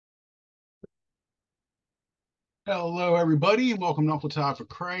Hello, everybody, and welcome to Uncle Todd for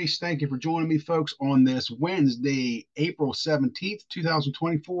Christ. Thank you for joining me, folks, on this Wednesday, April 17th,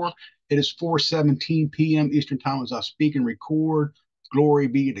 2024. It is 4:17 p.m. Eastern Time as I speak and record. Glory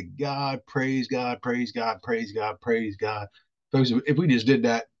be to God. Praise God, praise God, praise God, praise God. Folks, if we just did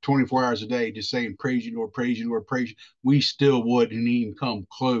that 24 hours a day, just saying, praise you, Lord, praise you, Lord, praise you, we still wouldn't even come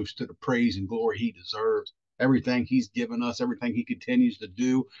close to the praise and glory he deserves. Everything he's given us, everything he continues to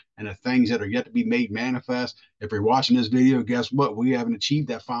do, and the things that are yet to be made manifest. If you're watching this video, guess what? We haven't achieved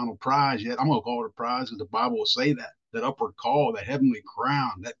that final prize yet. I'm going to call it a prize because the Bible will say that upward call, that heavenly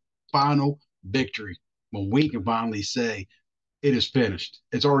crown, that final victory. When we can finally say, it is finished.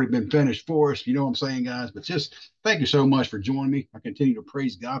 It's already been finished for us. You know what I'm saying, guys? But just thank you so much for joining me. I continue to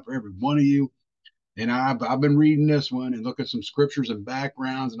praise God for every one of you. And I've been reading this one and look at some scriptures and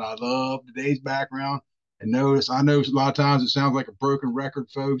backgrounds, and I love today's background. And I know a lot of times it sounds like a broken record,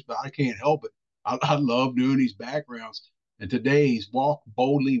 folks, but I can't help it. I love doing these backgrounds. And today's walk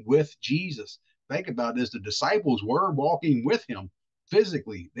boldly with Jesus. Think about this: the disciples were walking with him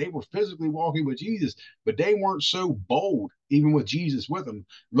physically. They were physically walking with Jesus, but they weren't so bold, even with Jesus with them.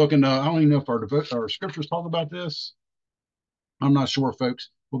 Looking, I don't even know if our scriptures talk about this. I'm not sure,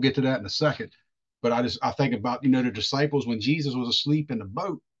 folks. We'll get to that in a second. But I think about, the disciples when Jesus was asleep in the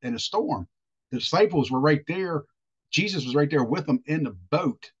boat in a storm. The disciples were right there. Jesus was right there with them in the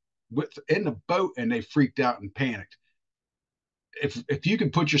boat, and they freaked out and panicked. If you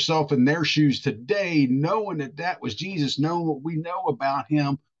can put yourself in their shoes today, knowing that was Jesus, knowing what we know about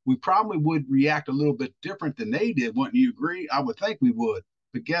him, we probably would react a little bit different than they did. Wouldn't you agree? I would think we would.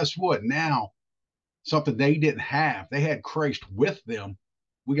 But guess what? Now something they didn't have. They had Christ with them.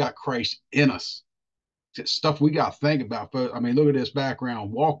 We got Christ in us. It's stuff we got to think about. But I mean, look at this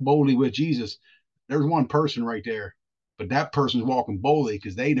background. Walk boldly with Jesus. There's one person right there, but that person's walking boldly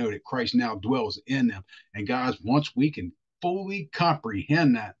because they know that Christ now dwells in them. And guys, once we can fully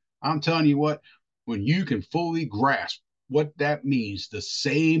comprehend that, I'm telling you what, when you can fully grasp what that means, the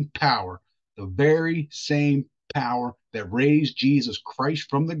same power, the very same power that raised Jesus Christ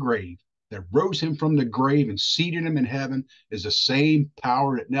from the grave, that rose him from the grave and seated him in heaven, is the same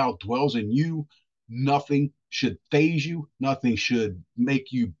power that now dwells in you. Nothing should phase you. Nothing should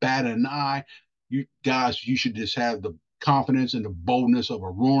make you bat an eye. You guys, you should just have the confidence and the boldness of a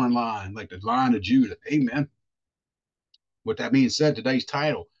roaring lion, like the Lion of Judah. Amen. With that being said, today's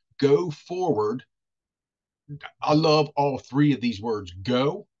title, Go Forward. I love all three of these words: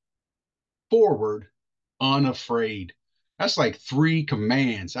 go, forward, unafraid. That's like three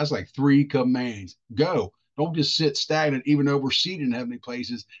commands. That's like three commands. Go. Don't just sit stagnant, even though we're seated in heavenly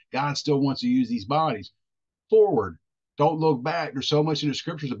places. God still wants to use these bodies. Forward. Don't look back. There's so much in the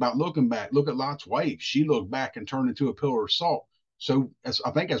scriptures about looking back. Look at Lot's wife. She looked back and turned into a pillar of salt. So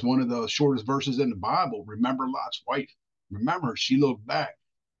I think that's one of the shortest verses in the Bible. Remember Lot's wife. Remember, she looked back.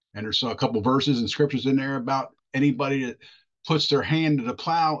 And there's a couple verses and scriptures in there about anybody that puts their hand to the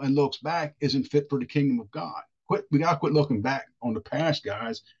plow and looks back isn't fit for the kingdom of God. We got to quit looking back on the past,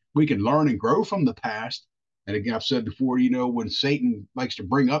 guys. We can learn and grow from the past. And again, I've said before, when Satan likes to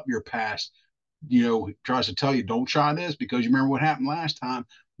bring up your past, tries to tell you, don't try this because you remember what happened last time,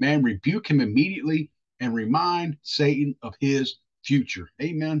 man, rebuke him immediately and remind Satan of his future.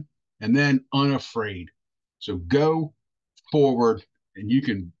 Amen. And then unafraid. So go forward, and you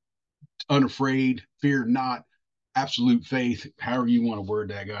can unafraid, fear not, absolute faith, however you want to word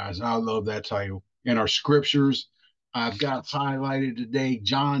that, guys. I love that title. In our scriptures, I've got highlighted today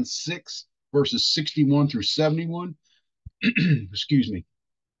John 6, verses 61 through 71. Excuse me.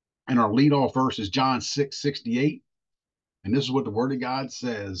 And our leadoff verse is John 6:68. And this is what the word of God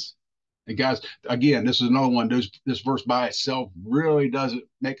says. And guys, again, this is another one. This verse by itself really doesn't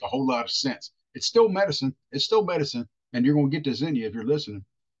make a whole lot of sense. It's still medicine. It's still medicine. And you're going to get this in you if you're listening.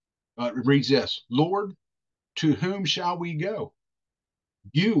 It reads this: Lord, to whom shall we go?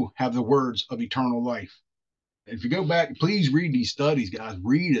 You have the words of eternal life. And if you go back, please read these studies, guys.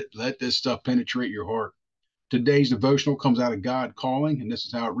 Read it. Let this stuff penetrate your heart. Today's devotional comes out of God calling, and this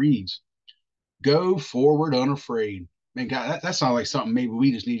is how it reads: Go forward unafraid. Man, God, that sounds like something maybe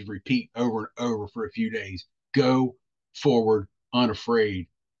we just need to repeat over and over for a few days. Go forward unafraid.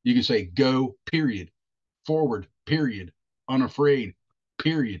 You can say go, period, forward, period, unafraid,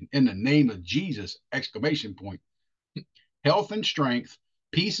 period, in the name of Jesus, exclamation point. Health and strength,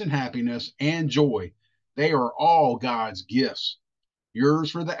 peace and happiness, and joy, they are all God's gifts,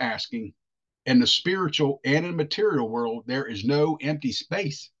 yours for the asking. In the spiritual and in the material world, there is no empty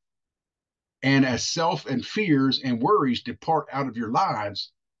space. And as self and fears and worries depart out of your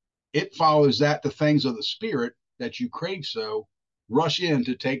lives, it follows that the things of the spirit that you crave so rush in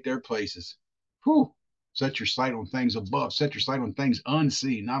to take their places. Whew. Set your sight on things above. Set your sight on things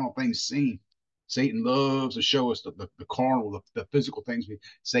unseen, not on things seen. Satan loves to show us the carnal, the physical things.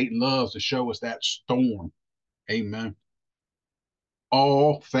 Satan loves to show us that storm. Amen.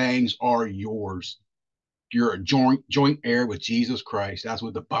 All things are yours. You're a joint heir with Jesus Christ. That's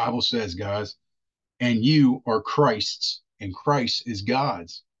what the Bible says, guys. And you are Christ's, and Christ is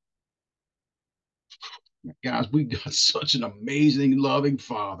God's. Guys, we got such an amazing, loving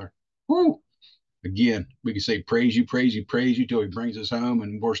Father. Woo! Again, we can say praise you, praise you, praise you till he brings us home,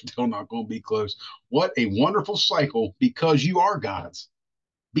 and we're still not going to be close. What a wonderful cycle, because you are God's.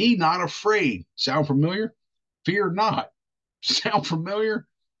 Be not afraid. Sound familiar? Fear not. Sound familiar?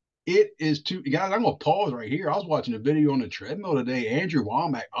 It is too, guys. I'm gonna pause right here. I was watching a video on the treadmill today. Andrew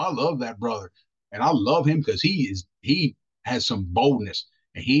Womack. I love that brother, and I love him because he has some boldness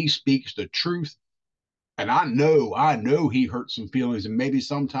and he speaks the truth. And I know he hurts some feelings, and maybe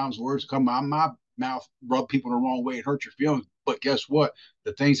sometimes words come out of my mouth, rub people the wrong way, and hurt your feelings. But guess what?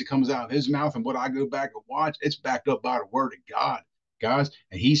 The things that comes out of his mouth and what I go back and watch, it's backed up by the word of God, guys.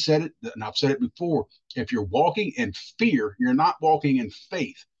 And he said it, and I've said it before. If you're walking in fear, you're not walking in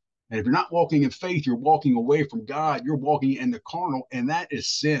faith. And if you're not walking in faith, you're walking away from God. You're walking in the carnal, and that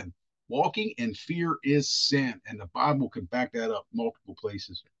is sin. Walking in fear is sin, and the Bible can back that up multiple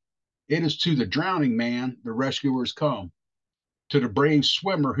places. It is to the drowning man the rescuers come. To the brave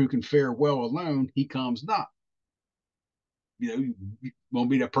swimmer who can fare well alone, he comes not. You won't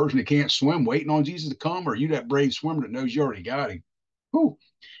be that person that can't swim waiting on Jesus to come, or you that brave swimmer that knows you already got him. Whew.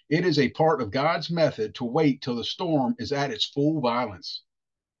 It is a part of God's method to wait till the storm is at its full violence.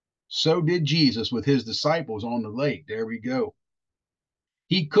 So did Jesus with his disciples on the lake. There we go.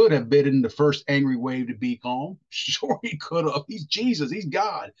 He could have bidden the first angry wave to be calm. Sure, he could have. He's Jesus. He's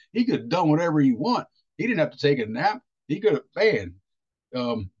God. He could have done whatever he want. He didn't have to take a nap. He could have, man,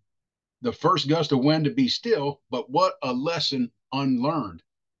 um, the first gust of wind to be still. But what a lesson unlearned.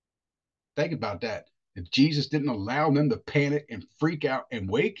 Think about that. If Jesus didn't allow them to panic and freak out and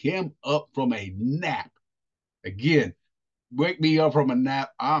wake him up from a nap, again, wake me up from a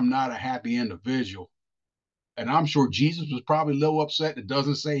nap, I'm not a happy individual. And I'm sure Jesus was probably a little upset. It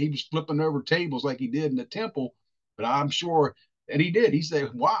doesn't say he was flipping over tables like he did in the temple, but I'm sure that he did. He said,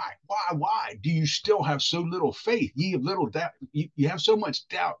 why do you still have so little faith? Ye have little doubt. You have so much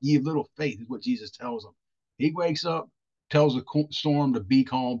doubt. Ye have little faith, is what Jesus tells them. He wakes up, tells the storm to be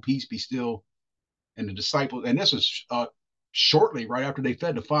calm, peace be still. And the disciples, and this is shortly right after they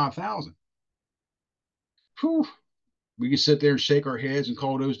fed the 5,000. Whew. We can sit there and shake our heads and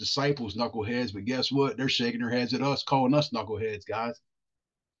call those disciples knuckleheads, but guess what? They're shaking their heads at us, calling us knuckleheads, guys.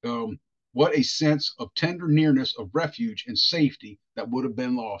 What a sense of tender nearness, of refuge and safety that would have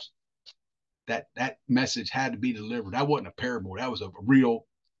been lost. That message had to be delivered. That wasn't a parable. That was a real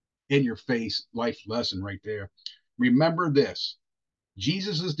in your face life lesson right there. Remember this.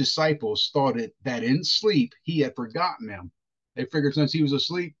 Jesus's disciples thought that in sleep he had forgotten them. They figured since he was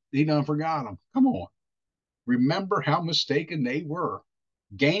asleep, he done forgot them. Come on. Remember how mistaken they were.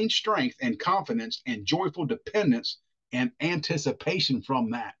 Gain strength and confidence and joyful dependence and anticipation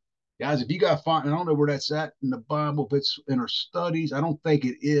from that. Guys, if you got to find, I don't know where that's at in the Bible, if it's in our studies, I don't think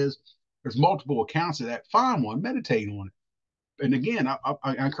it is. There's multiple accounts of that. Find one, meditate on it. And again,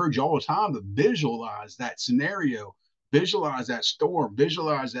 I encourage you all the time to visualize that scenario, visualize that storm,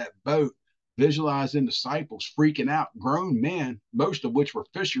 visualize that boat, visualizing disciples freaking out, grown men, most of which were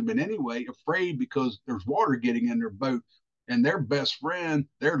fishermen anyway, afraid because there's water getting in their boat, and their best friend,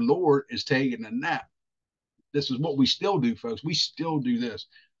 their Lord, is taking a nap. This is what we still do, folks. We still do this.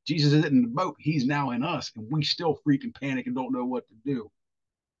 Jesus isn't in the boat. He's now in us, and we still freaking panic and don't know what to do.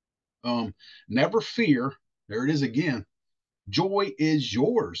 Never fear. There it is again. Joy is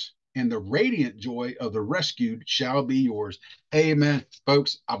yours, and the radiant joy of the rescued shall be yours. Amen.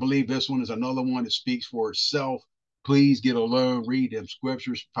 Folks, I believe this one is another one that speaks for itself. Please get alone, read them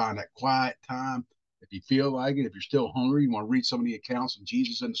scriptures, find that quiet time. If you feel like it, if you're still hungry, you want to read some of the accounts of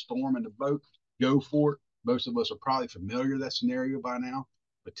Jesus in the storm in the boat, go for it. Most of us are probably familiar with that scenario by now,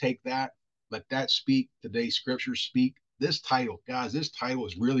 but take that, let that speak. Today's scriptures speak. This title, guys, this title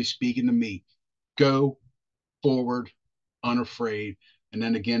is really speaking to me. Go forward, unafraid. And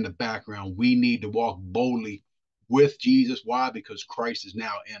then again, the background, we need to walk boldly with Jesus. Why? Because Christ is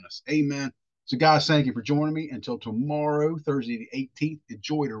now in us. Amen. So, guys, thank you for joining me. Until tomorrow, Thursday the 18th,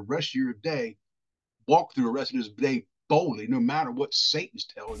 enjoy the rest of your day. Walk through the rest of this day boldly, no matter what Satan's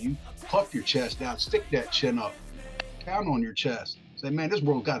telling you. Puff your chest out, stick that chin up, count on your chest. Say, man, this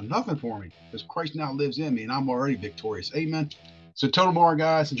world got nothing for me because Christ now lives in me and I'm already victorious. Amen. So, till tomorrow,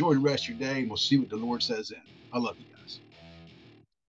 guys, enjoy the rest of your day, and we'll see what the Lord says then. I love you.